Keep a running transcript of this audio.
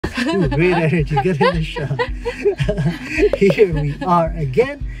Ooh, great energy. Get in the shot. Here we are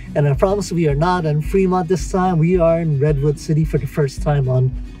again. And I promise we are not in Fremont this time. We are in Redwood City for the first time on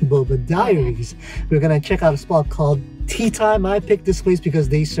Boba Diaries. We're going to check out a spot called Tea Time. I picked this place because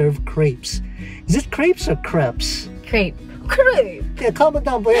they serve crepes. Is it crepes or crepes? Crepe. Crepe. Yeah, comment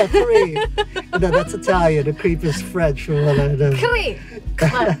down below. Yeah, crepe. No, that's Italian. The crepe is French. Or whatever. Crepe.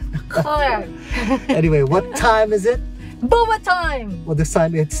 Crepe. Anyway, what time is it? Boba time. Well, this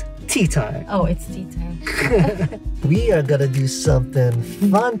time it's tea time. Oh, it's tea time. We are gonna do something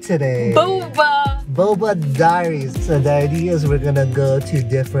fun today. Boba Diaries. So the idea is we're gonna go to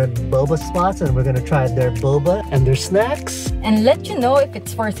different boba spots and we're gonna try their boba and their snacks. and let you know if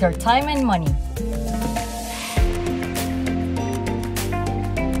it's worth your time and money.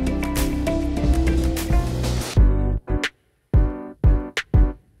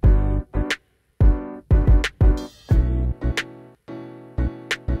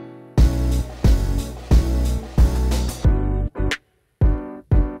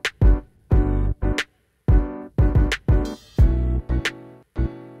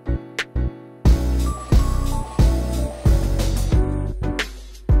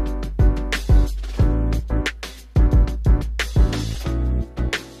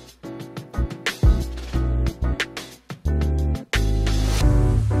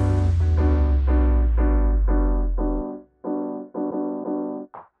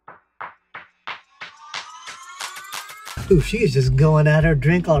 Ooh, she's just going at her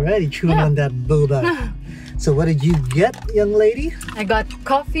drink already, chewing on that boba. So what did you get, young lady? I got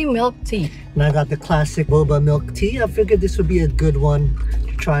coffee milk tea. And I got the classic boba milk tea. I figured this would be a good one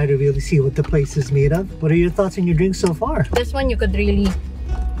to try to really see what the place is made of. What are your thoughts on your drink so far? This one you could really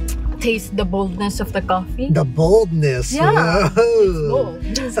taste the boldness of the coffee. The boldness. Yeah, Whoa.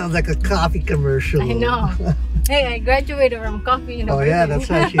 it's bold. Sounds like a coffee commercial. I know. Hey, I graduated from coffee university. Oh yeah, that's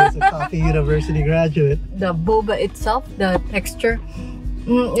right. She is a coffee university graduate. The boba itself, the texture,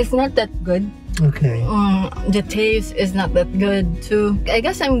 it's not that good. Okay. The taste is not that good too. I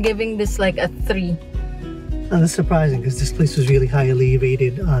guess I'm giving this like a 3. Oh, that's surprising because this place was really highly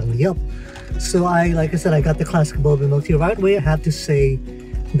rated on Yelp. So like I said, I got the classic boba milk tea. Right away, I have to say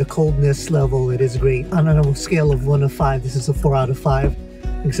the coldness level, it is great. On a scale of 1 to 5, this is a 4 out of 5.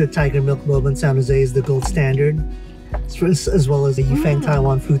 Like I said, Tiger Milk Boba in San Jose is the gold standard, as well as the Yifeng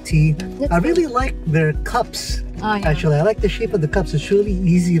Taiwan fruit tea. I really like their cups. Oh, yeah. Actually, I like the shape of the cups. It's really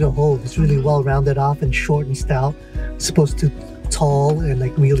easy to hold. It's really well rounded off and short and stout. It's supposed to tall and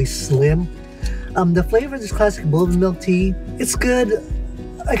like really slim. The flavor of this classic boba milk tea, it's good.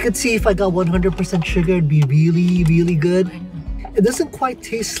 I could see if I got 100% sugar, it'd be really, really good. It doesn't quite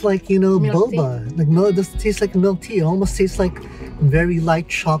taste like, you know, Milk boba. Like, no, it doesn't taste like milk tea. It almost tastes like very light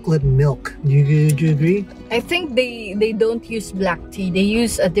chocolate milk. Do you agree? I think they don't use black tea. They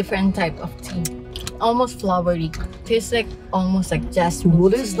use a different type of tea. Almost flowery. Tastes like almost like jasmine.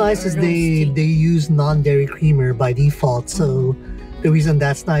 What is nice is they use non-dairy creamer by default. So the reason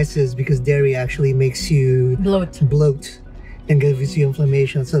that's nice is because dairy actually makes you bloat and gives you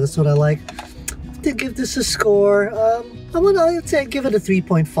inflammation. So that's what I like. To give this a score, I'd say I give it a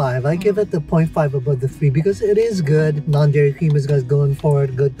 3.5. I give it the 0.5 above the 3 because it is good. Non-dairy cream is going for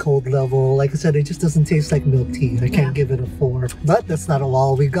it, good cold level. Like I said, it just doesn't taste like milk tea. I can't give it a 4. But that's not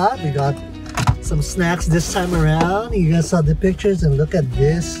all we got. We got some snacks this time around. You guys saw the pictures and look at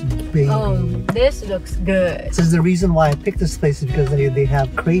this baby. Oh, this looks good. This is the reason why I picked this place is because they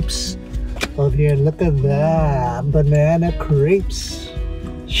have crepes over here. Look at that, banana crepes.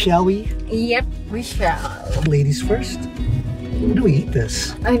 Shall we? Yep, we shall. Ladies first. How do we eat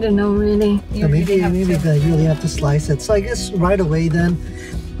this? I don't know really. Maybe you really have to slice it. So I guess right away then,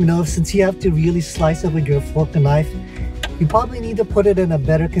 you know, since you have to really slice it with your fork and knife, you probably need to put it in a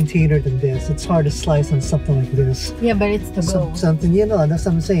better container than this. It's hard to slice on something like this. Yeah, but it's the goal. Something, you know, that's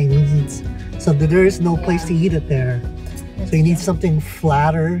what I'm saying. There is no place to eat it there. So you need something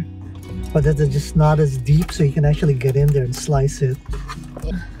flatter, but that's just not as deep so you can actually get in there and slice it.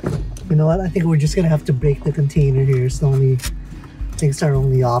 You know what? I think we're just gonna have to break the container here. It's our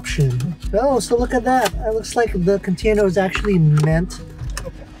only option. Oh, so look at that. It looks like the container was actually meant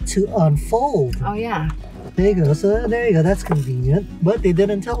to unfold. Oh yeah. There you go. So there you go. That's convenient. But they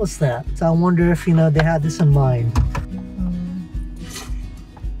didn't tell us that. So I wonder if, you know, they had this in mind.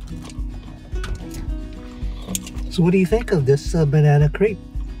 So what do you think of this banana crepe?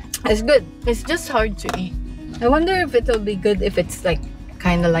 It's good. It's just hard to eat. I wonder if it'll be good if it's like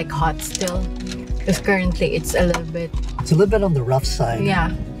kind of like hot still, because currently it's a little bit on the rough side.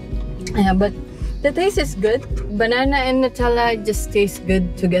 yeah, but The taste is good. Banana and Nutella just taste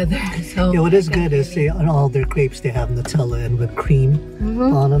good together. So Yeah, what is good is on all their crepes they have Nutella and whipped cream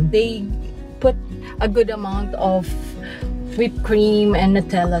on them. they put a good amount of whipped cream and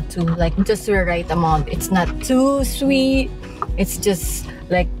Nutella too, like just the right amount. It's not too sweet. It's just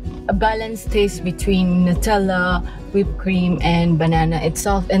like a balanced taste between Nutella, whipped cream, and banana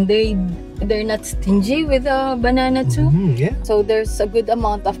itself. And they're not stingy with the banana too. Yeah. So there's a good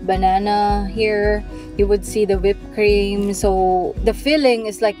amount of banana here. You would see the whipped cream. So the filling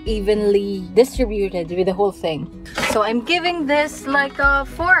is like evenly distributed with the whole thing. So I'm giving this like a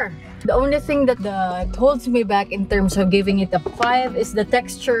 4. The only thing that holds me back in terms of giving it a 5 is the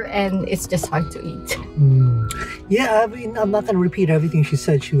texture, and it's just hard to eat. Yeah, I mean, I'm not going to repeat everything she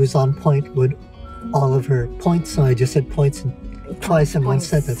said. She was on point with all of her points. So I just said points twice in one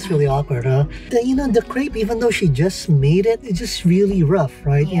sentence. That's really awkward, huh? The crepe, even though she just made it, it's just really rough,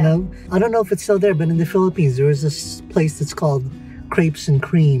 right? Yeah. I don't know if it's still there, but in the Philippines, there is this place that's called Crepes and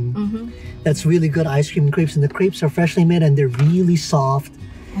Cream. That's really good ice cream and crepes, and the crepes are freshly made and they're really soft.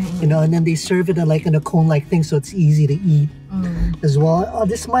 And then they serve it in a cone-like thing, so it's easy to eat as well. Oh,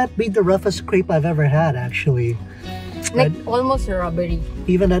 this might be the roughest crepe I've ever had, actually. Like almost rubbery.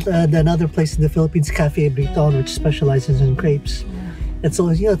 Even at another place in the Philippines, Cafe Briton, which specializes in crepes. It's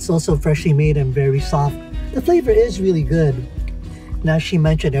also freshly made and very soft. The flavor is really good. Now she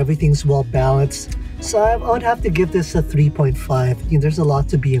mentioned everything's well balanced. So I would have to give this a 3.5. There's a lot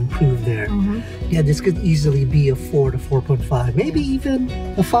to be improved there. Yeah, this could easily be a 4 to 4.5. Maybe even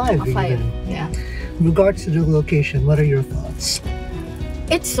a 5. A 5, even. yeah. In regards to the location, what are your thoughts?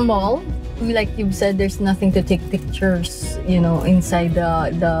 It's small. Like you've said, there's nothing to take pictures, inside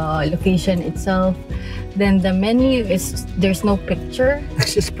the location itself. Then the menu there's no picture.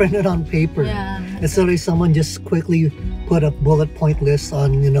 It's just printed on paper. Yeah. It's literally someone just quickly put a bullet point list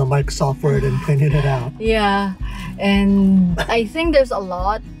on Microsoft Word and printed it out. Yeah, and I think there's a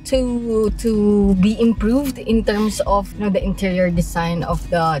lot to be improved in terms of the interior design of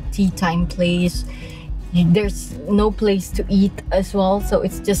the tea time place. There's no place to eat as well, so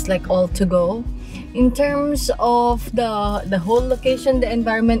it's just like all to go. In terms of the whole location, the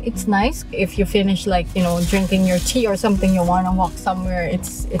environment, it's nice. If you finish drinking your tea or something, you want to walk somewhere,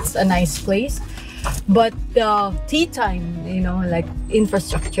 it's a nice place. But the tea time, like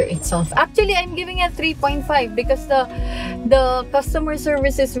infrastructure itself, actually I'm giving it 3.5 because the customer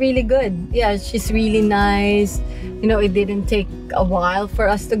service is really good. Yeah, she's really nice. It didn't take a while for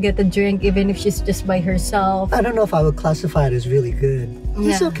us to get a drink, even if she's just by herself. I don't know if I would classify it as really good.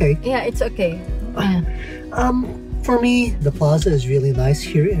 It's okay. Yeah, it's okay. Yeah. For me, the plaza is really nice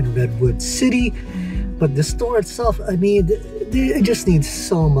here in Redwood City, but the store itself, I mean, it just needs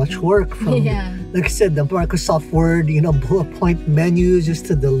so much work from, like I said, the Microsoft Word, bullet point menus, just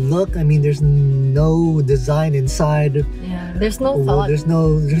to the look. I mean, there's no design inside. Yeah, there's no thought. There's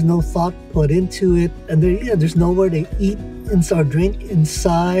no thought put into it, and there's nowhere to eat or drink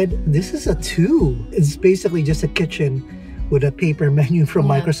inside. This is a 2. It's basically just a kitchen with a paper menu from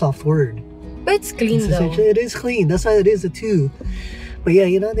Microsoft Word. But it's clean though. It is clean. That's why it is a 2. But yeah,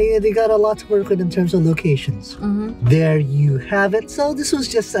 they got a lot to work with in terms of locations. There you have it. So this was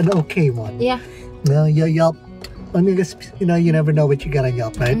just an okay one. Yeah. Well, Yelp. I mean, you never know what you get on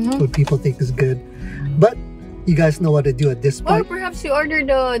Yelp, right? What people think is good. But you guys know what to do at this point. Or perhaps you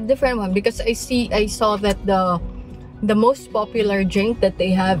ordered a different one, because I saw that the most popular drink that they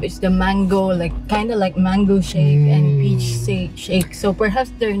have is the mango, kind of like mango shake and peach shake. So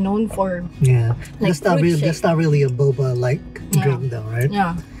perhaps they're known for that's not really a boba drink though, right?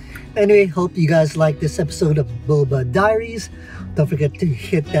 Yeah. Anyway, hope you guys like this episode of Boba Diaries. Don't forget to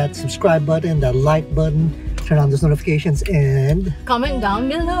hit that subscribe button, that like button, turn on those notifications, and comment down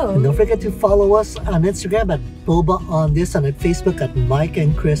below. And don't forget to follow us on Instagram at Boba on This, and at Facebook at Mike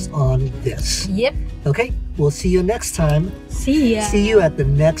and Kris on This. Yep. Okay, we'll see you next time. See ya. See you at the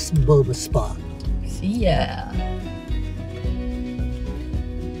next Boba spot. See ya.